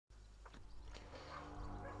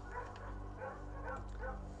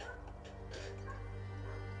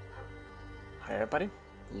Hey everybody,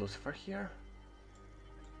 Lucifer here,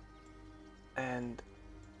 and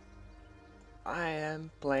I am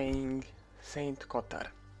playing Saint Kotar,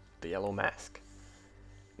 the Yellow Mask.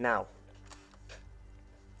 Now,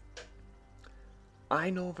 I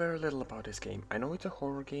know very little about this game. I know it's a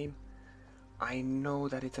horror game, I know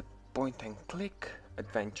that it's a point and click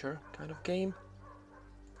adventure kind of game,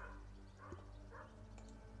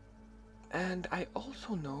 and I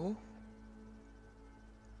also know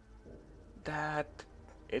that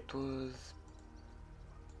it was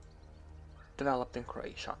developed in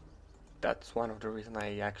Croatia. That's one of the reasons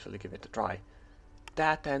I actually give it a try.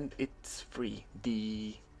 That, and it's free.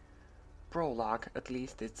 The prologue, at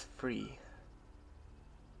least, it's free.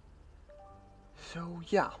 So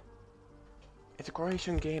yeah, it's a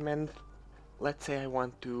Croatian game, and let's say I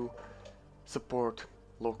want to support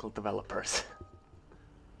local developers.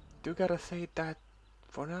 Do gotta say that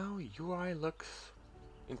for now UI looks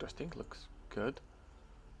interesting, looks good.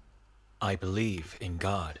 I believe in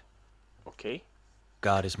God. Okay.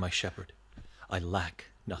 God is my shepherd. I lack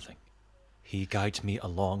nothing. He guides me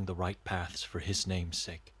along the right paths for his name's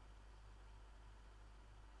sake.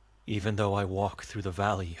 Even though I walk through the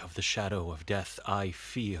valley of the shadow of death, I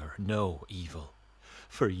fear no evil,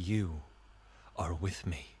 for you are with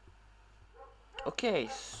me. Okay,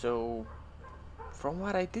 so from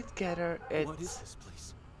what I did gather, it's... What is this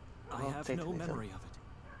place? I well, have no Satanism. memory of it.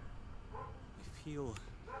 I feel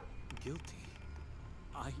guilty.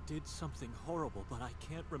 I did something horrible, but I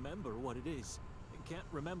can't remember what it is. I can't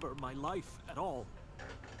remember my life at all.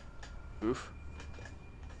 Oof.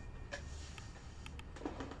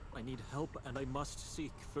 I need help, and I must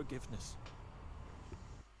seek forgiveness.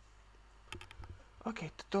 Okay,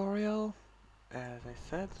 tutorial, as I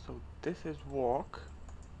said, so this is walk.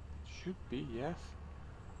 Should be, yes.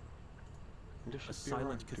 This A should be silent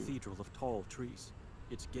right too. cathedral of tall trees.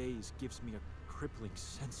 Its gaze gives me a crippling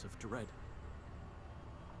sense of dread.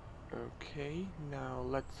 Okay, now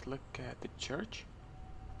let's look at the church.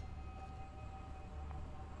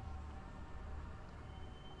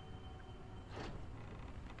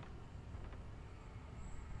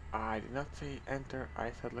 I did not say enter,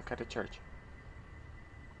 I said look at the church.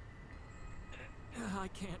 I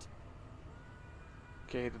can't.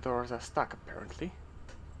 Okay, the doors are stuck apparently.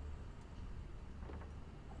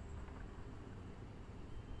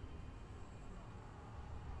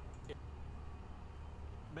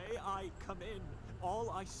 May I come in? All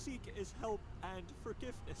I seek is help and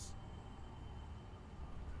forgiveness.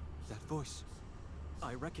 That voice.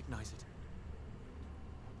 I recognize it.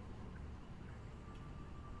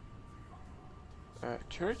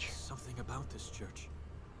 Church? Something about this church.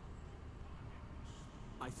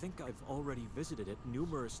 I think I've already visited it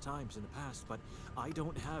numerous times in the past, but I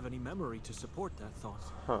don't have any memory to support that thought.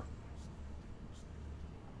 Huh.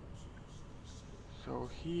 So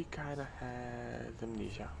he kinda has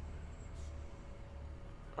amnesia.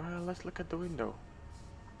 Let's look at the window.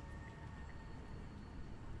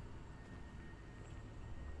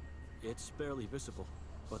 It's barely visible,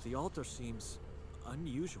 but the altar seems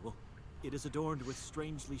unusual. It is adorned with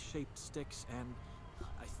strangely shaped sticks and,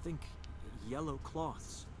 I think, yellow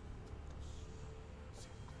cloths.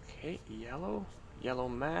 Okay, yellow. Yellow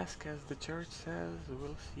mask, as the church says.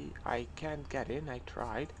 We'll see. I can't get in, I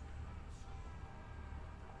tried.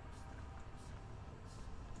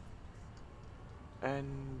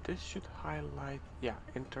 And this should highlight, yeah,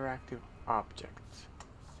 interactive objects.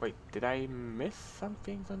 Wait, did I miss some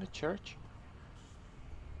things on the church?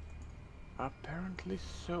 Apparently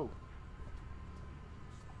so.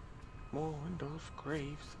 More windows,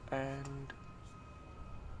 graves, and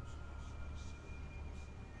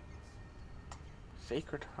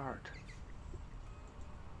Sacred Heart.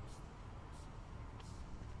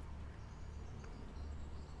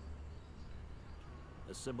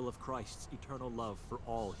 A symbol of Christ's eternal love for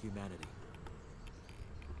all humanity.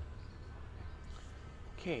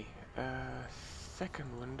 Okay,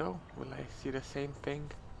 second window. Will I see the same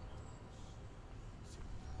thing?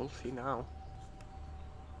 We'll see now.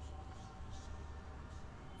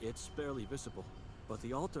 It's barely visible, but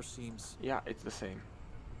the altar seems... Yeah, it's the same.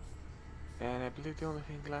 And I believe the only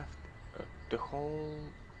thing left, the whole...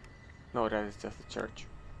 No, that is just the church.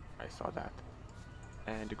 I saw that.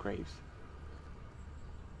 And the graves.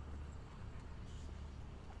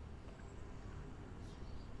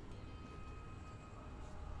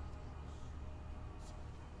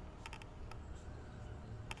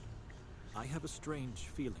 I have a strange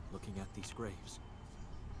feeling looking at these graves.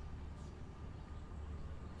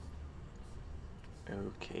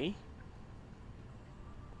 Okay.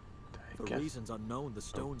 For reasons unknown, the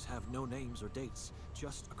stones have no names or dates,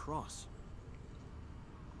 just a cross.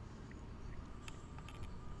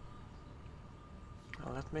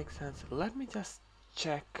 Well, that makes sense. Let me just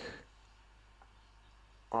check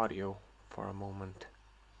audio for a moment.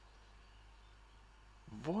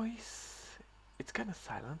 Voice, it's kind of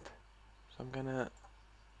silent, so I'm gonna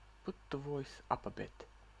put the voice up a bit.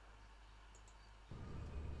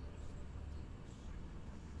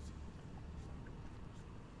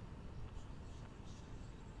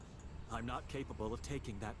 I'm not capable of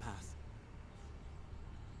taking that path.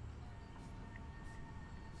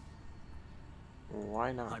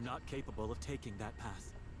 Why not? I'm not capable of taking that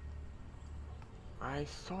path. I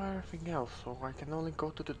saw everything else, so I can only go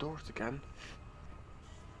to the doors again.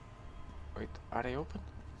 Wait, are they open?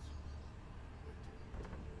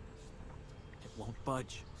 It won't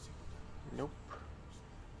budge. Nope.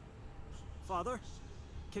 Father,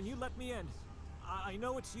 can you let me in? I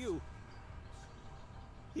know it's you.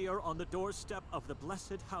 Here on the doorstep of the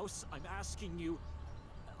blessed house, I'm asking you,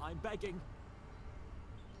 I'm begging.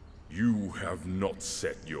 You have not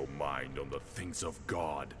set your mind on the things of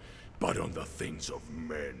God, but on the things of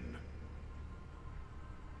men.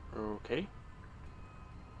 Okay.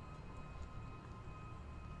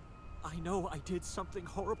 I know I did something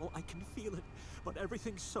horrible, I can feel it, but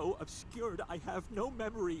everything's so obscured, I have no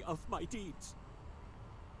memory of my deeds.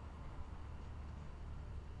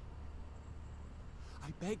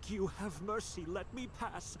 I beg you, have mercy, let me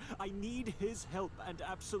pass. I need his help and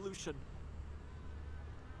absolution.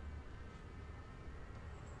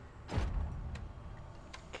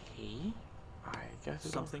 Okay. I guess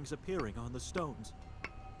Something's appearing on the stones.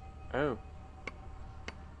 Oh.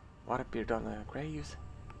 What appeared on the graves?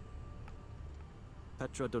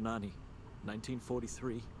 Petra Donani,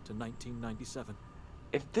 1943 to 1997.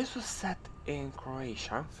 If this was set in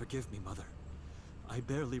Croatia, Forgive me, Mother. I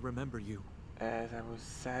barely remember you. as I was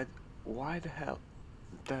said, why the hell?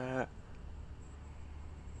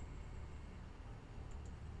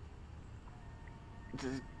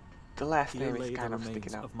 The last Here name is lay kind the of remains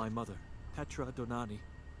sticking out. of my mother, Petra Donani.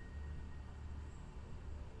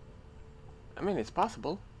 I mean, it's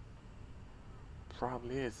possible.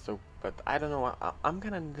 Probably is, so, but I don't know. I'm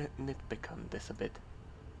gonna nitpick on this a bit.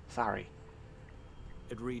 Sorry.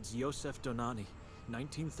 It reads Josef Donani,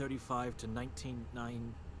 1935 to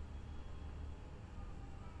 1909.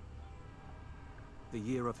 The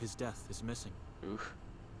year of his death is missing. Oof.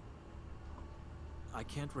 I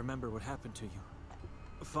can't remember what happened to you.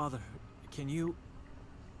 Father, can you...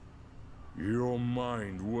 Your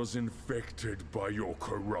mind was infected by your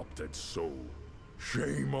corrupted soul.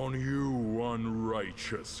 Shame on you,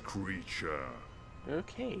 unrighteous creature.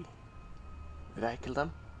 Okay. Did I kill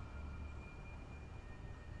them?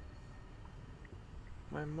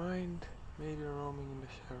 My mind may be roaming in the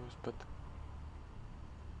shadows, but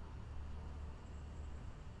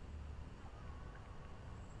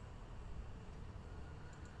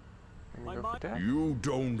My go for mind- that. You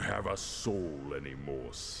don't have a soul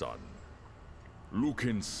anymore, son. Look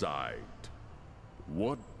inside.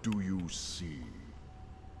 What do you see?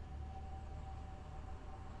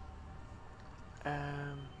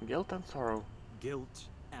 Guilt and sorrow. Guilt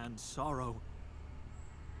and sorrow.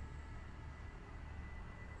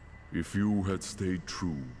 If you had stayed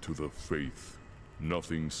true to the faith,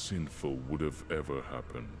 nothing sinful would have ever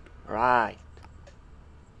happened. Right.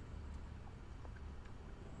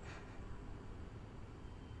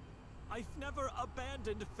 I've never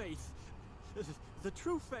abandoned faith. The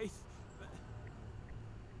true faith.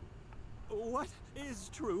 What is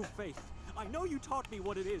true faith? I know you taught me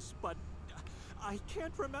what it is, but I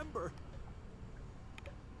can't remember.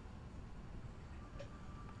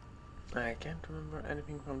 I can't remember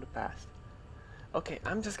anything from the past. Okay,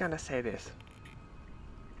 I'm just gonna say this.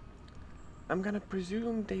 I'm gonna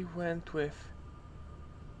presume they went with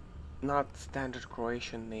not standard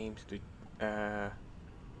Croatian names to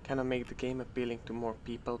kind of make the game appealing to more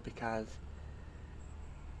people, because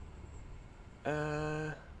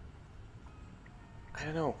I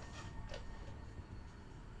don't know.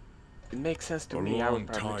 It makes sense to me. I A would long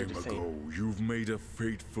probably do time the same. ago, you've made a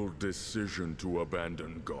fateful decision to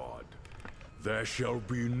abandon God. There shall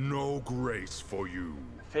be no grace for you.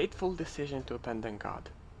 Fateful decision to abandon God.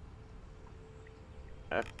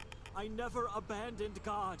 I never abandoned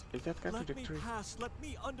God. Is that Let me contradictory? pass. Let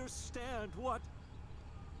me understand what...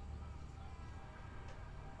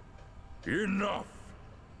 Enough!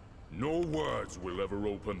 No words will ever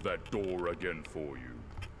open that door again for you.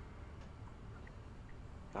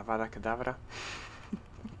 Avada Kedavra.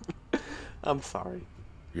 I'm sorry.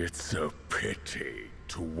 It's a pity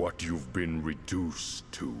to what you've been reduced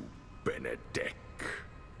to, Benedek.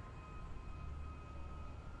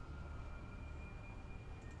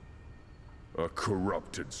 A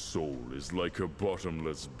corrupted soul is like a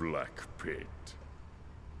bottomless black pit.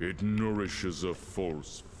 It nourishes a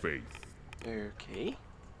false faith. Okay.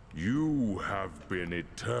 You have been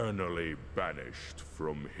eternally banished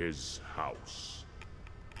from his house.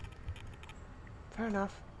 Fair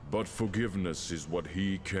enough. But forgiveness is what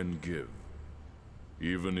he can give,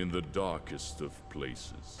 even in the darkest of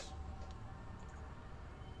places.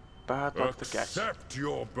 But of the catch. Accept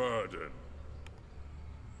your burden.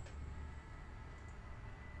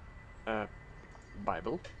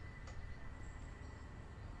 Bible.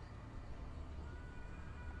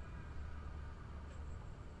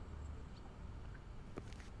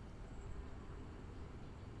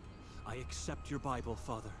 I accept your Bible,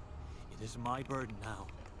 Father. It is my burden now.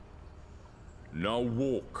 Now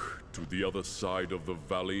walk to the other side of the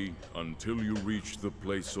valley until you reach the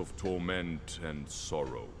place of torment and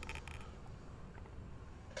sorrow.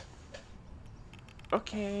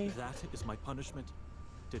 Okay. That is my punishment,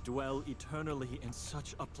 to dwell eternally in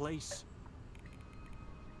such a place.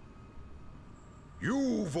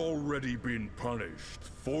 You've already been punished.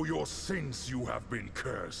 For your sins you have been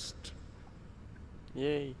cursed.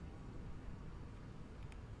 Yay.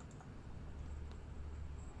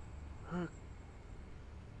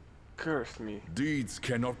 Curse me. Deeds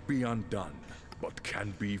cannot be undone, but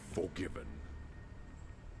can be forgiven.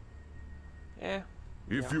 Eh.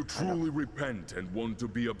 If yeah, you truly repent and want to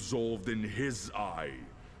be absolved in his eye,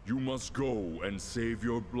 you must go and save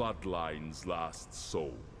your bloodline's last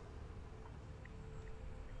soul.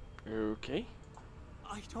 Okay.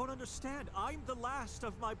 I don't understand. I'm the last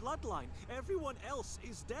of my bloodline. Everyone else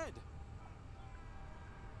is dead.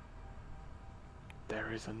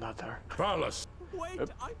 There is another. Palace! Wait,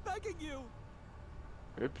 Yep. I'm begging you.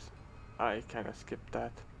 Oops. I kinda skipped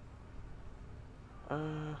that.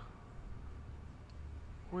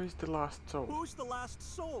 Who is the last soul? Who's the last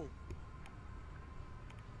soul?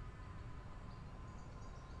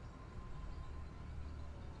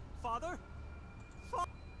 Father?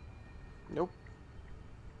 Nope.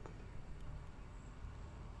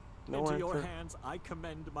 No Into answer. your hands I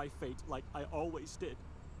commend my fate like I always did.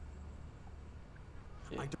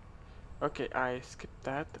 Yeah. I don't- Okay, I skipped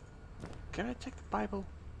that. Can I check the Bible?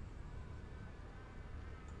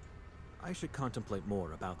 I should contemplate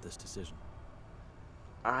more about this decision.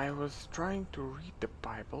 I was trying to read the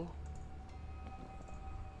Bible.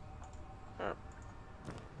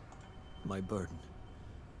 My burden.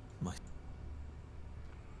 My...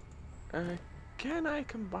 Can I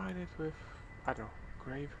combine it with, I don't know,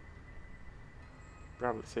 grave?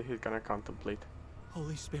 Probably say he's gonna contemplate.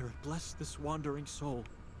 Holy Spirit, bless this wandering soul.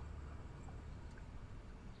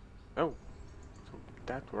 Oh, so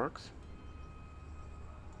that works.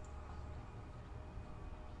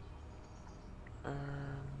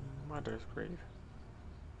 Mother's grave.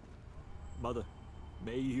 Mother,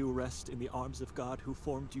 may you rest in the arms of God who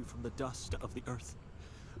formed you from the dust of the earth.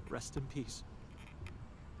 Rest in peace.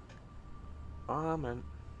 Amen.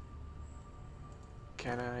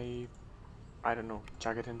 Can I don't know,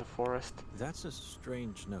 chug it in the forest? That's a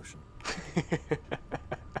strange notion.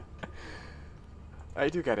 I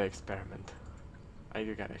do gotta experiment. I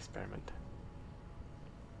do gotta experiment.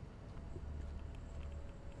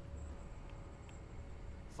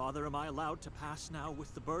 Father, am I allowed to pass now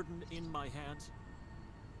with the burden in my hands?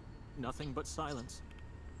 Nothing but silence.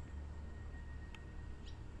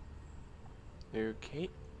 Okay.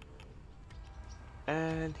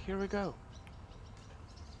 And here we go.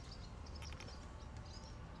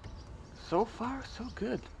 So far, so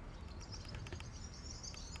good.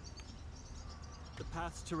 The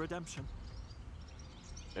path to redemption.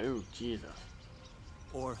 Oh, Jesus.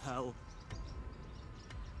 Or hell.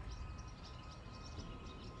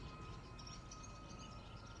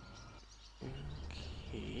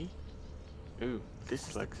 Okay. Ooh, this Is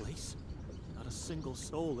is the like... place? Not a single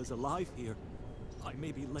soul is alive here. I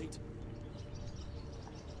may be late.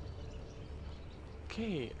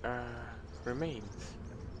 Okay, remains.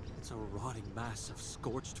 It's a rotting mass of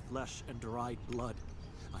scorched flesh and dried blood.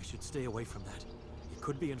 I should stay away from that. It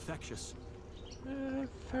could be infectious.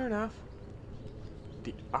 Fair enough.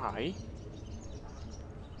 The eye.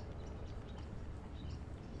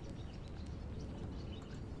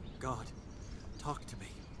 God, talk to me.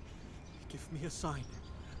 Give me a sign.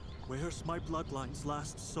 Where's my bloodline's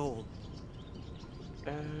last soul?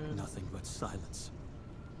 Nothing but silence.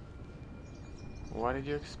 What did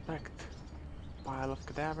you expect? Pile of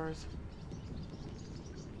cadavers?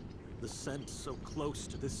 The scent so close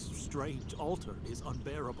to this strange altar is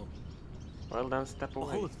unbearable. Well, then step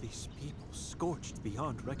away. All of these people scorched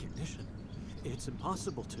beyond recognition. It's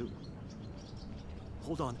impossible to...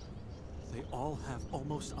 Hold on. They all have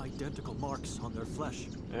almost identical marks on their flesh.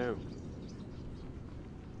 Oh.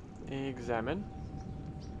 Examine.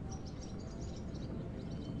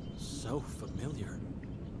 so familiar.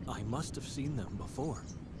 I must have seen them before.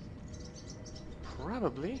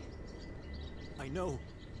 Probably. I know.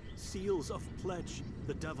 Seals of pledge,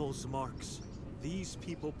 the devil's marks. These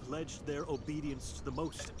people pledged their obedience to the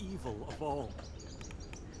most evil of all.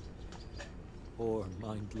 Poor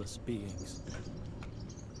mindless beings.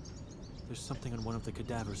 There's something on one of the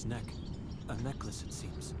cadaver's neck. A necklace, it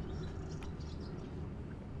seems.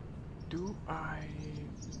 Do I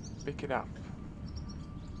pick it up?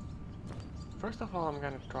 First of all, I'm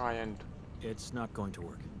gonna try and... It's not going to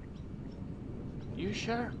work. You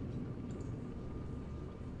sure?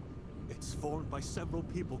 It's formed by several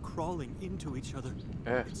people crawling into each other.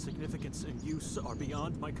 Its significance and use are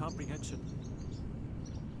beyond my comprehension.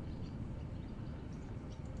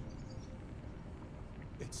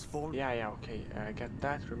 It's formed... Yeah, okay. I get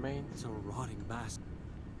that. Remains. It's a rotting mass.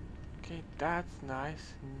 Okay, that's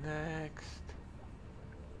nice. Next.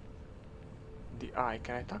 The eye.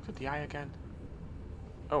 Can I talk to the eye again?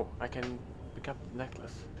 Oh, I can pick up the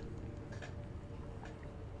necklace.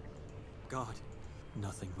 God,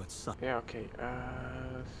 nothing but sun. Yeah, okay.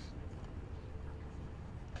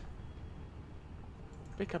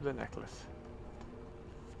 Pick up the necklace.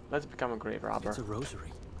 Let's become a grave robber. It's a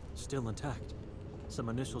rosary, still intact. Some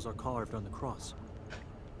initials are carved on the cross.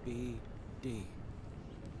 B.D.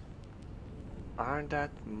 Aren't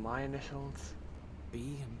that my initials?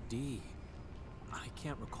 B and D. I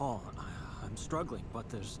can't recall. I'm struggling, but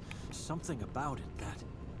there's something about it that...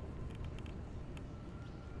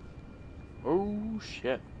 Oh,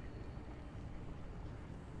 shit.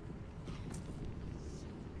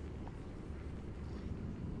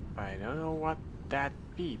 I don't know what that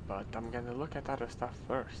be, but I'm gonna look at other stuff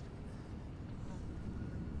first.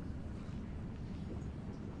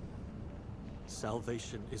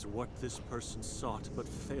 Salvation is what this person sought but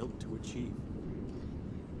failed to achieve.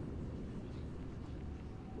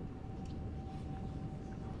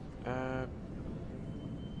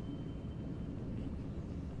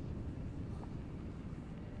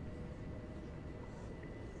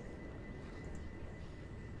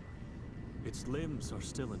 Its limbs are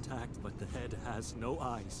still intact, but the head has no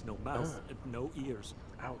eyes, no mouth, and no ears.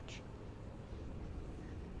 Ouch.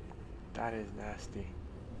 That is nasty.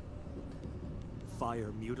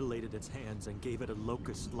 Fire mutilated its hands and gave it a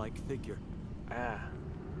locust-like figure. Ah.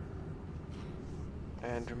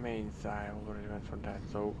 And remains, I already went for that,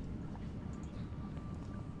 so...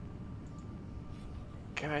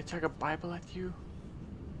 Can I chuck a Bible at you?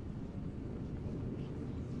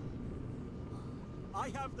 I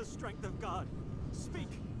have the strength of God. Speak.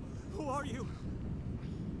 Who are you?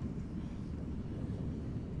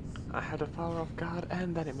 I have the power of God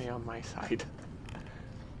and the enemy on my side.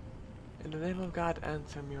 In the name of God,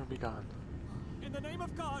 answer me or be gone. In the name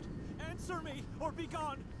of God, answer me or be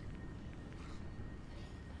gone.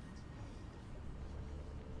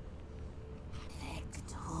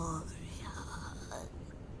 Victoria.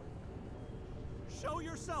 Show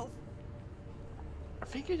yourself. I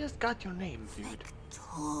think you just got your name, dude.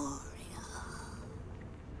 Victoria.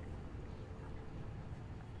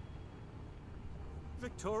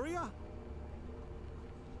 Victoria?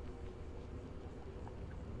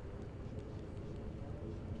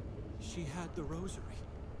 She had the rosary.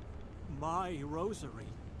 My rosary.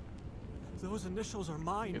 Those initials are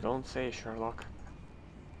mine. You don't say, Sherlock.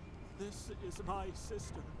 This is my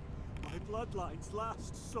sister. My bloodline's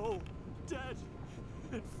last soul. Dead.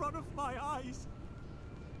 In front of my eyes.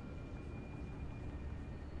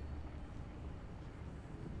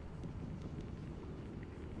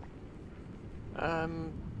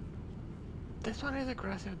 This one is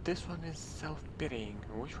aggressive, this one is self-pitying.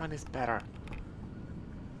 Which one is better?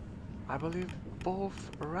 I believe both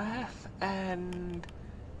wrath and...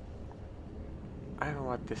 I don't know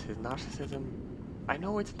what this is, narcissism? I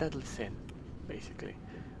know it's deadly sin, basically.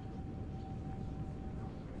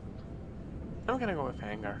 I'm gonna go with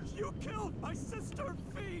anger. You killed my sister,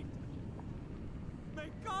 Fiend! May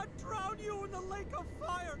God drown you in the lake of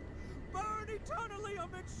fire! Burn eternally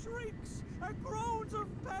amid shrieks and groans of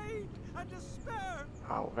pain and despair!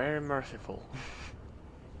 Wow, very merciful.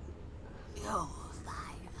 Your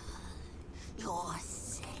fire. Your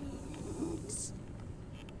sins.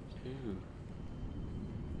 Ooh.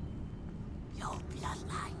 Your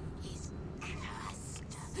bloodline is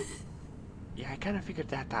cursed. Yeah, I kinda figured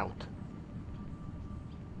that out.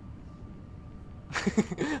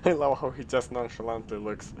 I love how he just nonchalantly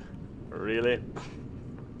looks. Really?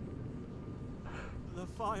 The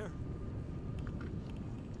fire.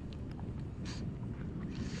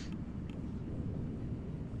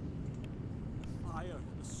 The fire,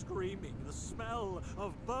 the screaming, the smell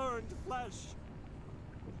of burned flesh.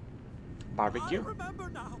 Barbecue? I remember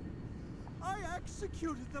now. I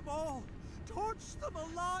executed them all, torched them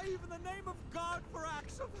alive in the name of God for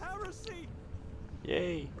acts of heresy.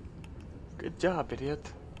 Yay. Good job,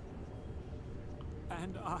 idiot.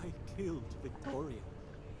 And I killed Victoria,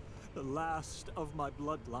 the last of my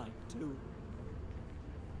bloodline, too.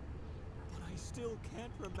 But I still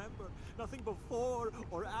can't remember. Nothing before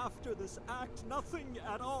or after this act, nothing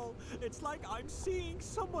at all. It's like I'm seeing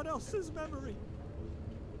someone else's memory.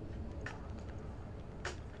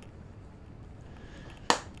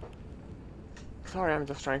 Sorry, I'm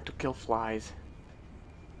just trying to kill flies.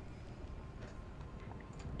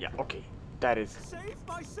 Yeah, okay. That is... Save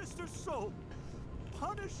my sister's soul.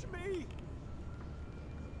 Punish me.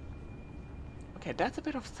 Okay, that's a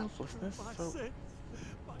bit of selflessness, My so... sins.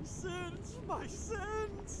 My sins. My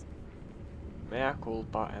sins. Mea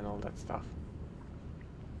culpa and all that stuff.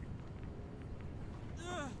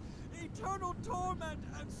 Eternal torment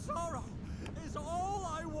and sorrow is all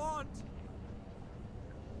I want.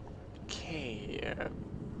 Okay,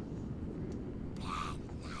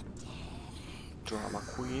 drama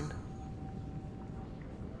queen.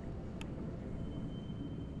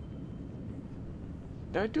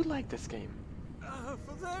 I do like this game.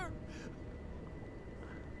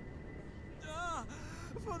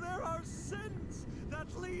 For there are sins that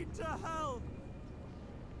lead to hell.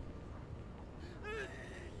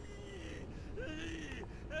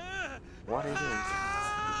 What is it?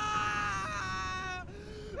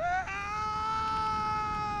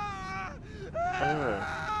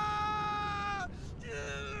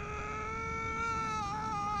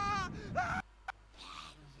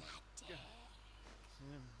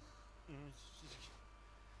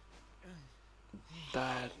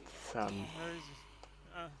 That's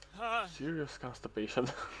serious constipation.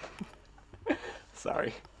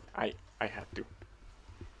 Sorry, I had to.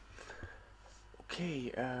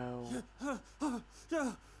 Okay,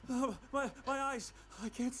 my eyes. I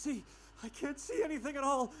can't see. I can't see anything at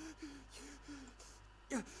all.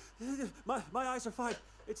 My eyes are fine.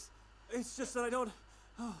 It's just that I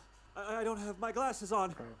don't have my glasses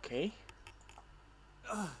on. okay.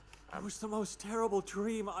 It was the most terrible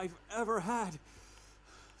dream I've ever had.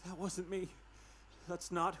 That wasn't me.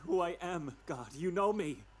 That's not who I am, God. You know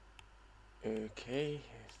me. Okay,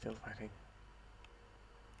 still fighting.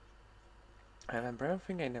 I remember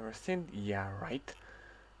everything I never sinned. Yeah, right.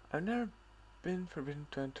 I've never been forbidden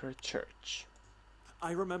to enter a church.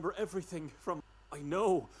 I remember everything from... I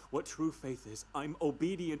know what true faith is. I'm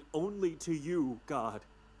obedient only to you, God.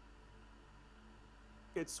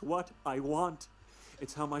 It's what I want.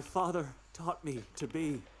 It's how my father taught me to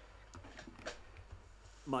be.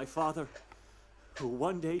 My father, who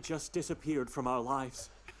one day just disappeared from our lives,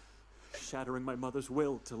 shattering my mother's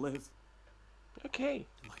will to live. Okay.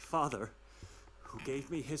 My father, who gave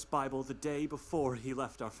me his Bible the day before he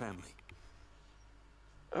left our family.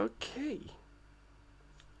 Okay.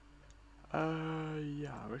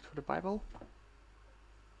 Yeah, wait for the Bible.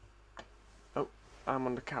 Oh, I'm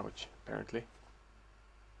on the couch, apparently.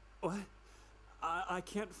 What? I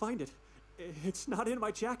can't find it. It's not in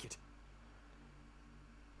my jacket.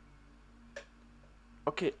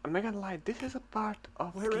 Okay, I'm not gonna lie, this is a part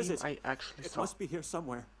of Where the is game it? I actually It saw. must be here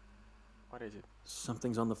somewhere. What is it?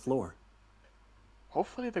 Something's on the floor.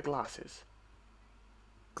 Hopefully the glasses.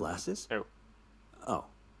 Glasses? Oh. Oh.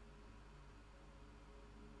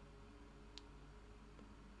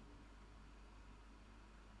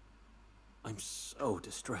 I'm so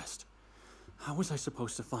distressed. How was I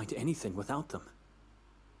supposed to find anything without them?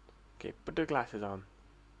 Okay, put the glasses on.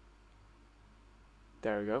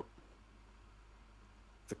 There we go.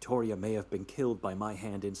 Victoria may have been killed by my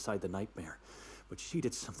hand inside the nightmare, but she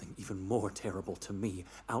did something even more terrible to me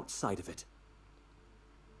outside of it.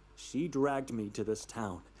 She dragged me to this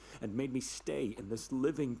town and made me stay in this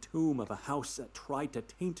living tomb of a house that tried to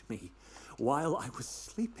taint me while I was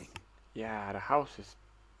sleeping. Yeah, the house is...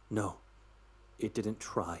 No, it didn't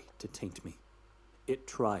try to taint me. It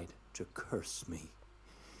tried to curse me.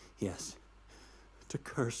 Yes, to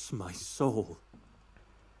curse my soul.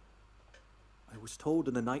 I was told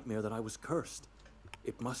in the nightmare that I was cursed.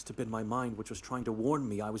 It must have been my mind which was trying to warn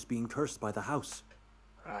me I was being cursed by the house.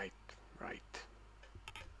 Right.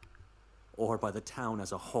 Or by the town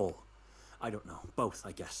as a whole. I don't know. Both,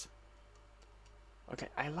 I guess. Okay,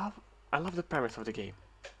 I love the premise of the game.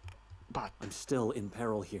 But... I'm still in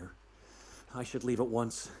peril here. I should leave at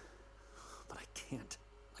once. But I can't.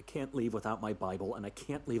 I can't leave without my Bible, and I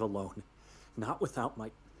can't leave alone. Not without my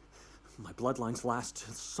bloodline's last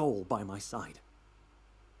soul by my side.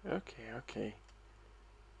 Okay.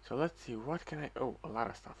 So let's see, what can I... Oh, a lot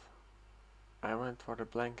of stuff. I went for the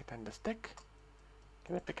blanket and the stick.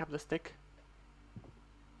 Can I pick up the stick?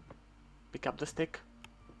 Pick up the stick.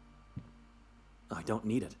 I don't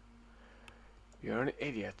need it. You're an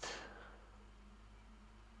idiot.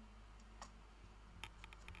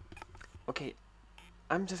 Okay,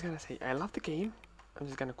 I'm just gonna say I love the game. I'm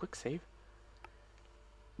just gonna quick save.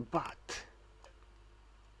 But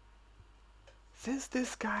since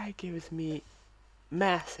this guy gives me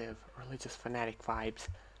massive religious fanatic vibes,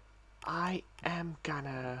 I am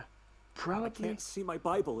gonna I probably... can't see my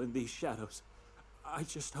Bible in these shadows. I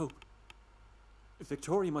just hope.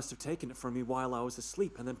 Victoria must have taken it from me while I was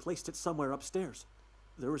asleep and then placed it somewhere upstairs.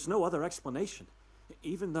 There was no other explanation,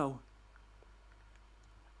 even though...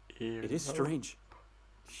 It is strange.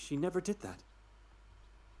 She never did that.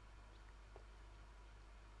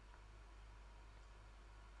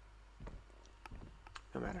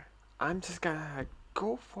 No matter. I'm just gonna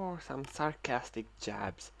go for some sarcastic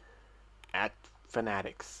jabs at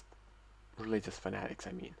fanatics. Religious fanatics,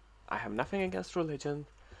 I mean. I have nothing against religion,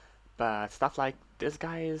 but stuff like this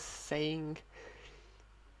guy is saying...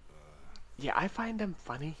 Yeah, I find them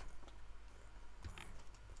funny.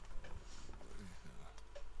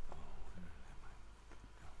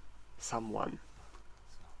 Someone.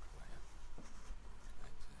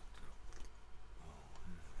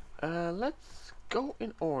 Let's go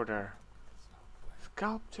in order.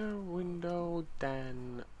 Sculpture, window,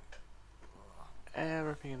 then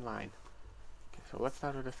everything in line. Okay, so let's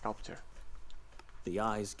start with the sculpture. The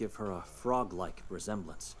eyes give her a frog-like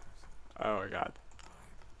resemblance. Oh my god.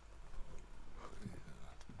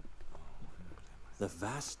 The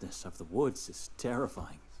vastness of the woods is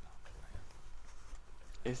terrifying.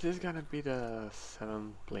 Is this gonna be the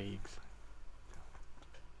 7 plagues?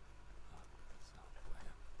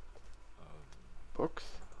 Books?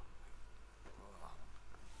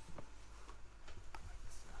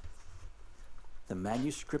 The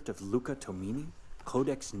manuscript of Luca Tomini,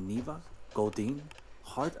 Codex Niva, Goldin,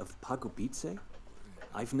 Heart of Pagubitse?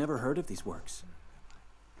 I've never heard of these works.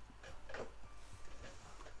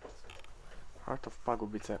 Heart of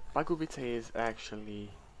Pagubitse. Pagubitse is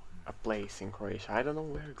actually a place in Croatia. I don't know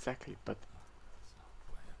where exactly, but...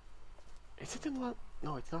 Is it in one?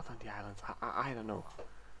 No, it's not on the islands. I don't know.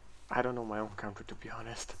 I don't know my own country, to be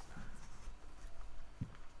honest.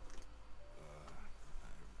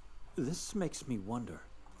 This makes me wonder.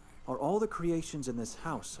 Are all the creations in this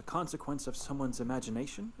house a consequence of someone's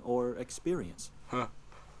imagination or experience? Huh.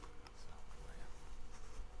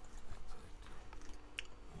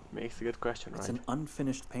 Makes a good question, It's right? an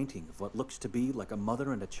unfinished painting of what looks to be like a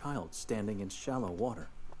mother and a child standing in shallow water.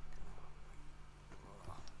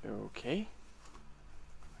 Okay.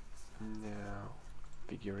 Now,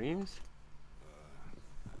 figurines.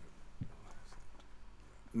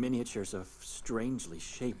 Miniatures of strangely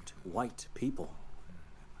shaped white people.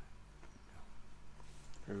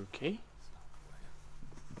 Okay.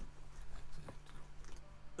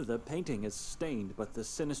 The painting is stained, but the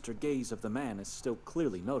sinister gaze of the man is still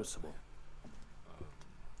clearly noticeable.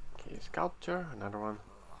 Okay, sculpture, another one.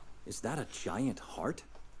 Is that a giant heart?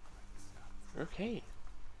 Okay.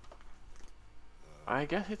 I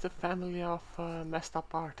guess it's a family of messed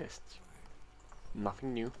up artists.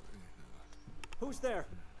 Nothing new. Who's there?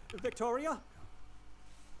 Victoria?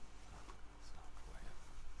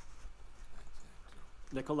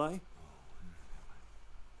 Nikolai?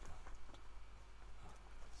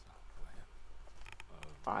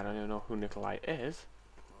 I don't even know who Nikolai is.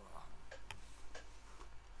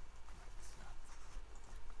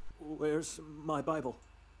 Where's my Bible?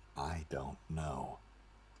 I don't know.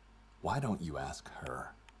 Why don't you ask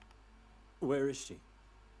her? Where is she?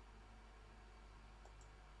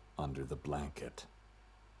 Under the blanket.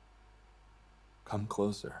 Come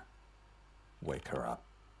closer. Wake her up.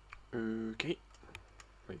 Okay.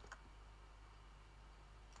 Wait.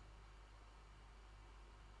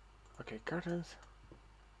 Okay, curtains.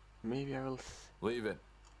 Maybe I will Leave it,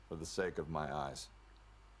 for the sake of my eyes.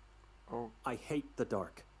 Oh, I hate the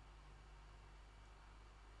dark.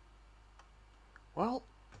 well.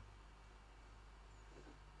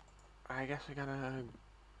 I guess we're gonna...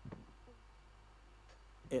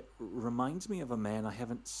 It reminds me of a man I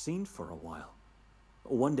haven't seen for a while.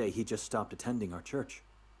 One day he just stopped attending our church.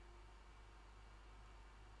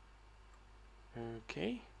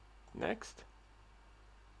 Okay. Next.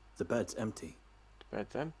 The bed's empty. The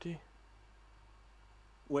bed's empty.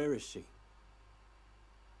 Where is she?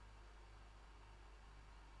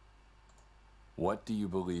 What do you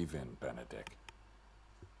believe in, Benedict?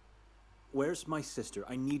 Where's my sister?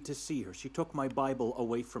 I need to see her. She took my Bible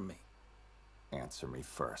away from me. Answer me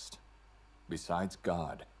first. Besides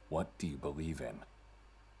God, what do you believe in?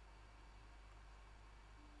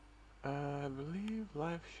 I believe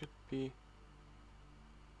life should be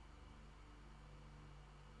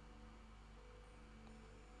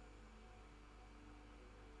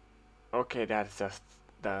Okay, that's just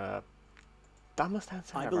the dumbest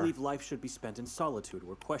answer I ever. believe life should be spent in solitude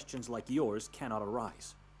where questions like yours cannot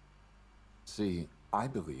arise. See, I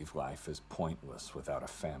believe life is pointless without a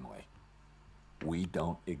family. We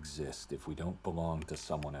don't exist if we don't belong to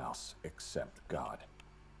someone else except God.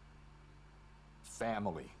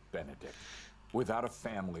 Family, Benedict. Without a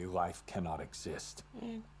family, life cannot exist.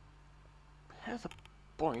 Has a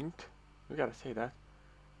point. We gotta say that.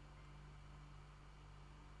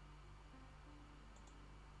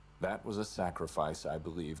 That was a sacrifice I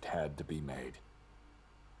believed had to be made.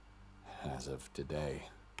 As of today,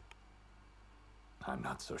 I'm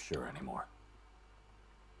not so sure anymore.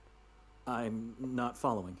 I'm not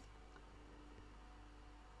following.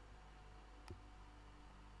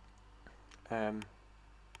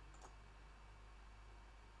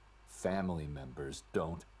 Family members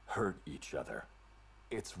don't hurt each other.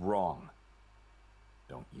 It's wrong.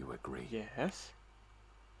 Don't you agree? Yes.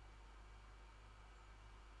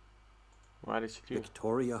 What did she do?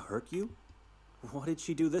 Victoria hurt you? What did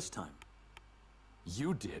she do this time?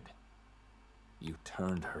 You did. You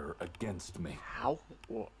turned her against me. How?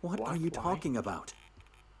 What are you talking about?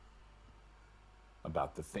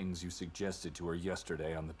 About the things you suggested to her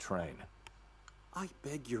yesterday on the train. I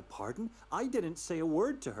beg your pardon? I didn't say a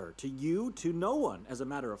word to her, to you, to no one, as a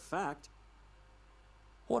matter of fact.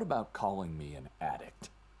 What about calling me an addict?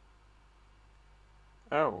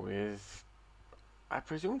 Oh, I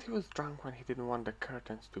presumed he was drunk when he didn't want the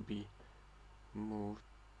curtains to be moved.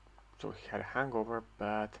 So he had a hangover,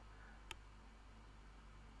 but...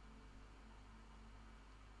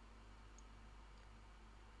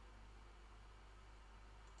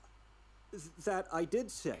 That I did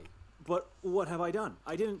say. But what have I done?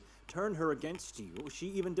 I didn't turn her against you. She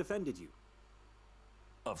even defended you.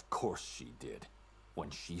 Of course she did. When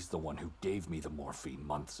she's the one who gave me the morphine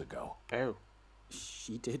months ago. Oh.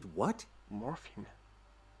 She did what? Morphine.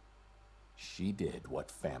 She did what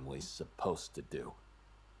family's supposed to do.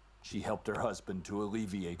 She helped her husband to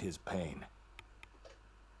alleviate his pain.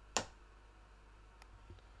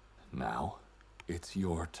 Now, it's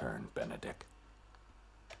your turn, Benedict.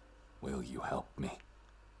 Will you help me?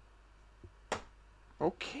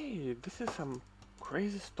 Okay, this is some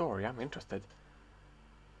crazy story. I'm interested.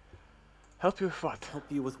 Help you with what?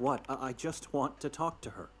 Help you with what? I just want to talk to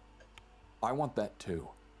her. I want that too.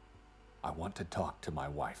 I want to talk to my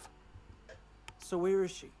wife. So where is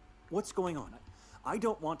she? What's going on? I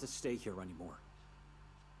don't want to stay here anymore.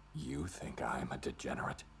 You think I'm a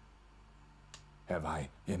degenerate? Have I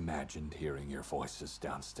imagined hearing your voices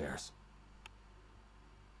downstairs?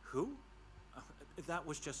 Who? That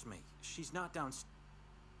was just me. She's not downstairs.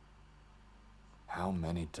 How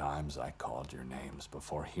many times I called your names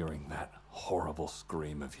before hearing that horrible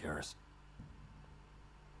scream of yours?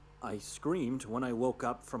 I screamed when I woke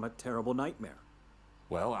up from a terrible nightmare.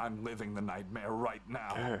 Well, I'm living the nightmare right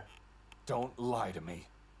now. Don't lie to me.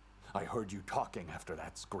 I heard you talking after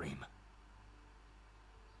that scream.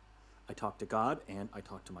 I talked to God, and I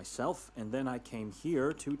talked to myself, and then I came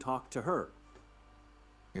here to talk to her.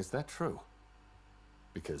 Is that true?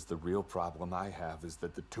 Because the real problem I have is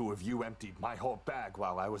that the two of you emptied my whole bag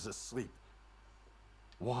while I was asleep.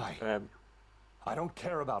 Why? I don't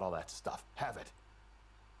care about all that stuff. Have it.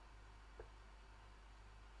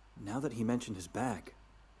 Now that he mentioned his bag,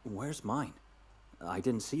 where's mine? I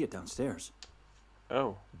didn't see it downstairs.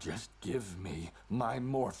 Oh. Just give me my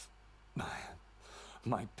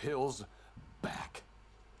my pills back.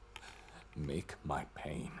 Make my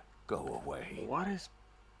pain go away. What is...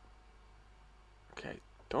 Okay,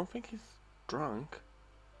 don't think he's drunk.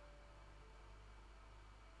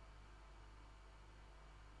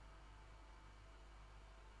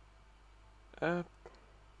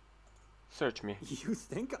 Search me. You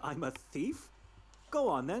think I'm a thief? Go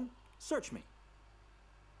on then, search me.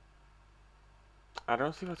 I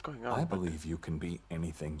don't see what's going on. I believe you can be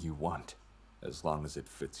anything you want, as long as it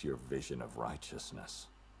fits your vision of righteousness,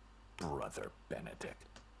 Brother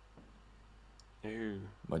Benedict. Ew.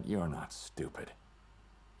 But you're not stupid.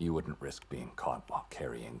 You wouldn't risk being caught while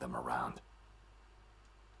carrying them around.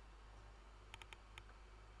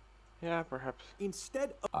 Yeah, perhaps.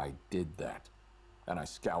 Instead of... I did that, and I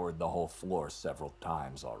scoured the whole floor several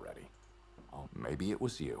times already. Oh, maybe it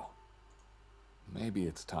was you. Maybe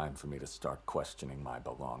it's time for me to start questioning my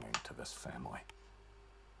belonging to this family.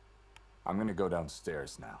 I'm gonna go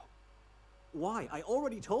downstairs now. Why? I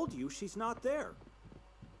already told you she's not there.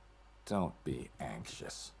 Don't be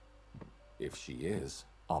anxious. If she is,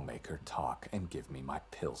 I'll make her talk and give me my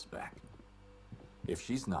pills back. If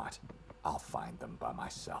she's not, I'll find them by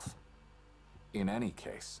myself. In any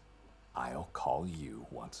case, I'll call you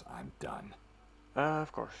once I'm done.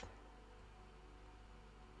 Of course.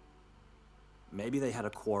 Maybe they had a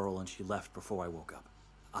quarrel and she left before I woke up.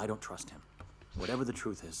 I don't trust him. Whatever the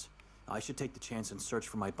truth is, I should take the chance and search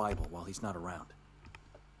for my Bible while he's not around.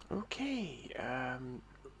 Okay,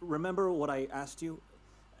 Remember what I asked you?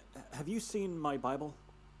 Have you seen my Bible?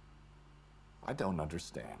 I don't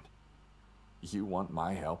understand. You want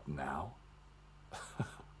my help now?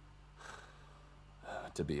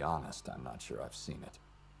 To be honest, I'm not sure I've seen it.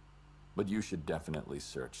 But you should definitely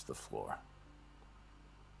search the floor.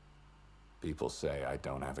 People say I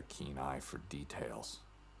don't have a keen eye for details,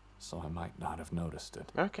 so I might not have noticed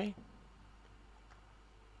it. okay.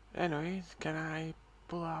 Anyways, can I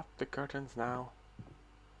pull up the curtains now?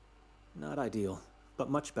 Not ideal, but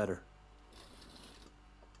much better.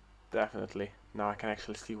 Definitely. Now I can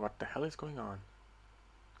actually see what the hell is going on.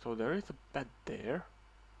 So there is a bed there.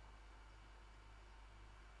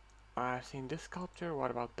 I've seen this sculpture.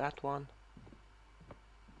 What about that one?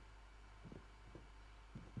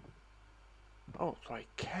 Oh, so I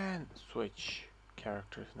can switch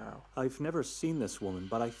characters now. I've never seen this woman,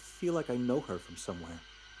 but I feel like I know her from somewhere.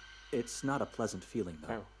 It's not a pleasant feeling,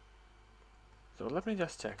 though. Oh. So let me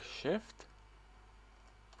just check. Shift?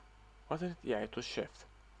 Was it? Yeah, it was shift.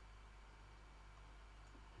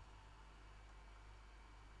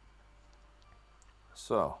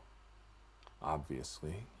 So,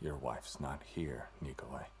 obviously, your wife's not here,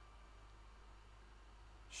 Nikolai.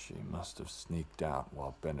 She must have sneaked out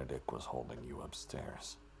while Benedict was holding you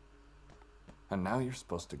upstairs. And now you're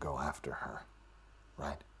supposed to go after her,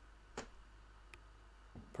 right?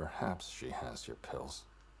 Perhaps she has your pills.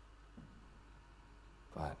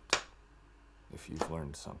 But if you've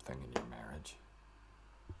learned something in your marriage,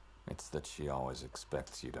 it's that she always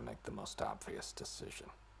expects you to make the most obvious decision.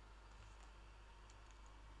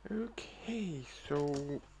 Okay,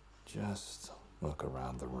 so Just look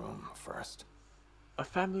around the room first. a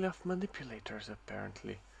family of manipulators,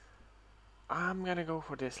 apparently. I'm gonna go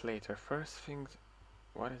for this later. First things...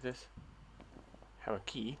 What is this? Have a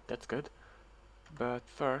key, that's good. But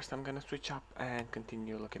first I'm gonna switch up and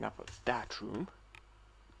continue looking up at that room.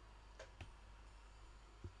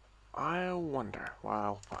 I wonder what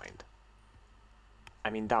I'll find. I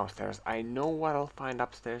mean downstairs. I know what I'll find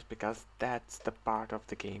upstairs because that's the part of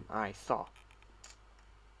the game I saw.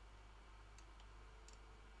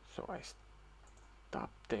 So I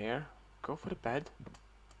stop there, go for the bed.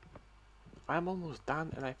 I'm almost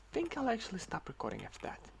done and I think I'll actually stop recording after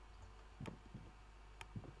that.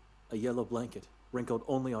 A yellow blanket, wrinkled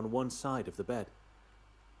only on one side of the bed.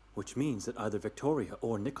 Which means that either Victoria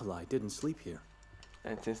or Nikolai didn't sleep here.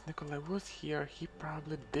 And since Nikolai was here, he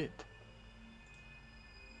probably did.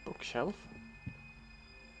 Bookshelf.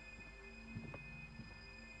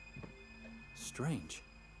 Strange.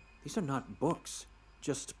 These are not books,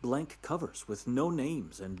 just blank covers with no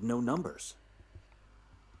names and no numbers.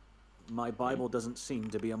 My Bible doesn't seem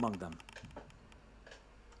to be among them.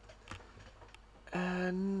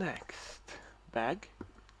 Next. Bag.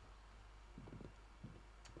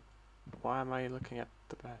 Why am I looking at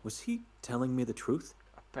the bag? Was he telling me the truth?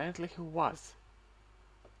 Apparently he was.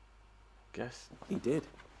 Guess. He did.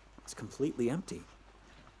 It's completely empty.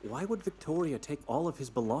 Why would Victoria take all of his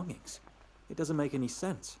belongings? It doesn't make any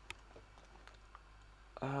sense.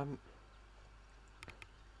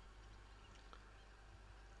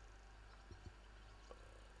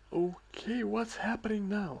 Okay, what's happening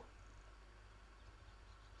now?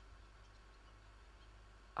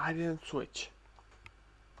 I didn't switch.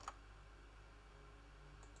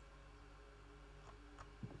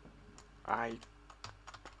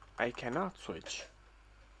 I cannot switch.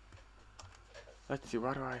 Let's see,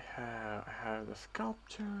 what do I have? I have the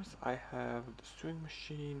sculptures, I have the swing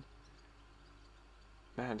machine.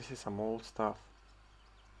 Man, this is some old stuff.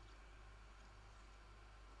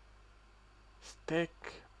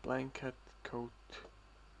 Stick, blanket, coat.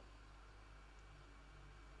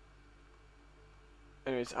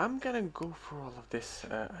 Anyways, I'm gonna go through all of this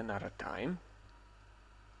another time.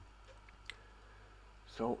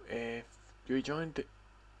 So if you enjoyed the...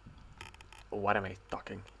 What am I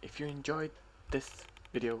talking? If you enjoyed this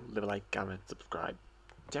video, leave a like, comment, subscribe.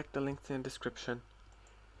 Check the links in the description.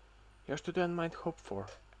 Here's to the unmind hope for.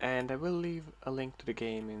 And I will leave a link to the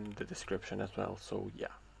game in the description as well, so yeah.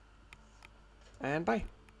 And bye!